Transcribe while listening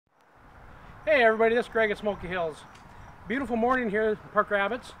Hey everybody, this is Greg at Smoky Hills. Beautiful morning here at Park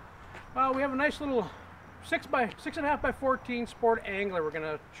Rapids. We have a nice little 6.5 by 14 sport angler we're going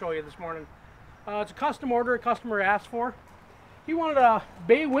to show you this morning. It's a custom order a customer asked for. He wanted a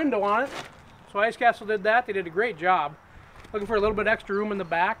bay window on it, so Ice Castle did that. They did a great job. Looking for a little bit extra room in the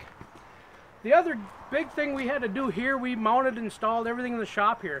back. The other big thing we had to do here, we mounted and installed everything in the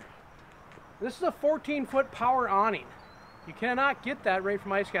shop here. This is a 14-foot power awning. You cannot get that right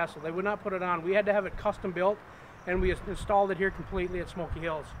from Ice Castle. They would not put it on. We had to have it custom built, and we installed it here completely at Smoky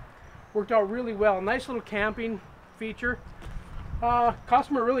Hills. Worked out really well. Nice little camping feature.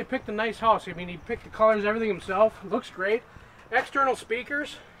 Customer really picked a nice house. I mean, he picked the colors, everything himself. Looks great. External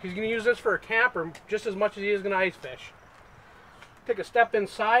speakers. He's going to use this for a camper just as much as he is going to ice fish. Take a step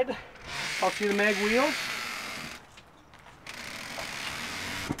inside. I'll see the mag wheels.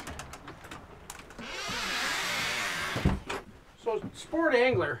 So sport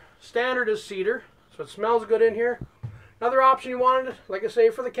angler, standard is cedar, so it smells good in here. Another option you wanted, like I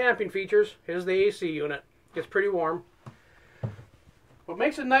say, for the camping features, is the AC unit. Gets pretty warm. What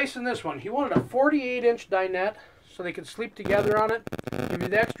makes it nice in this one, he wanted a 48-inch dinette so they could sleep together on it. Give you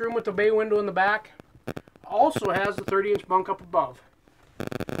the extra room with the bay window in the back. Also has the 30-inch bunk up above.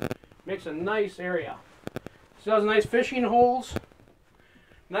 Makes a nice area. Still has nice fishing holes.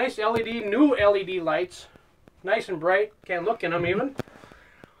 Nice new LED lights. Nice and bright, can't look in them even.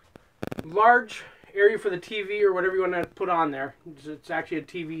 Large area for the TV or whatever you want to put on there. It's actually a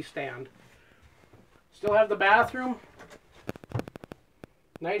TV stand. Still have the bathroom.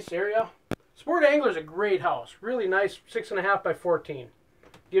 Nice area. Sport Angler is a great house. Really nice, 6.5 by 14.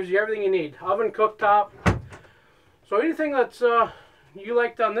 Gives you everything you need. Oven, cooktop. So anything that's you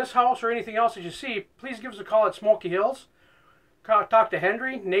liked on this house or anything else that you see, please give us a call at Smoky Hills. Talk to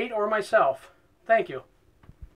Henry, Nate, or myself. Thank you.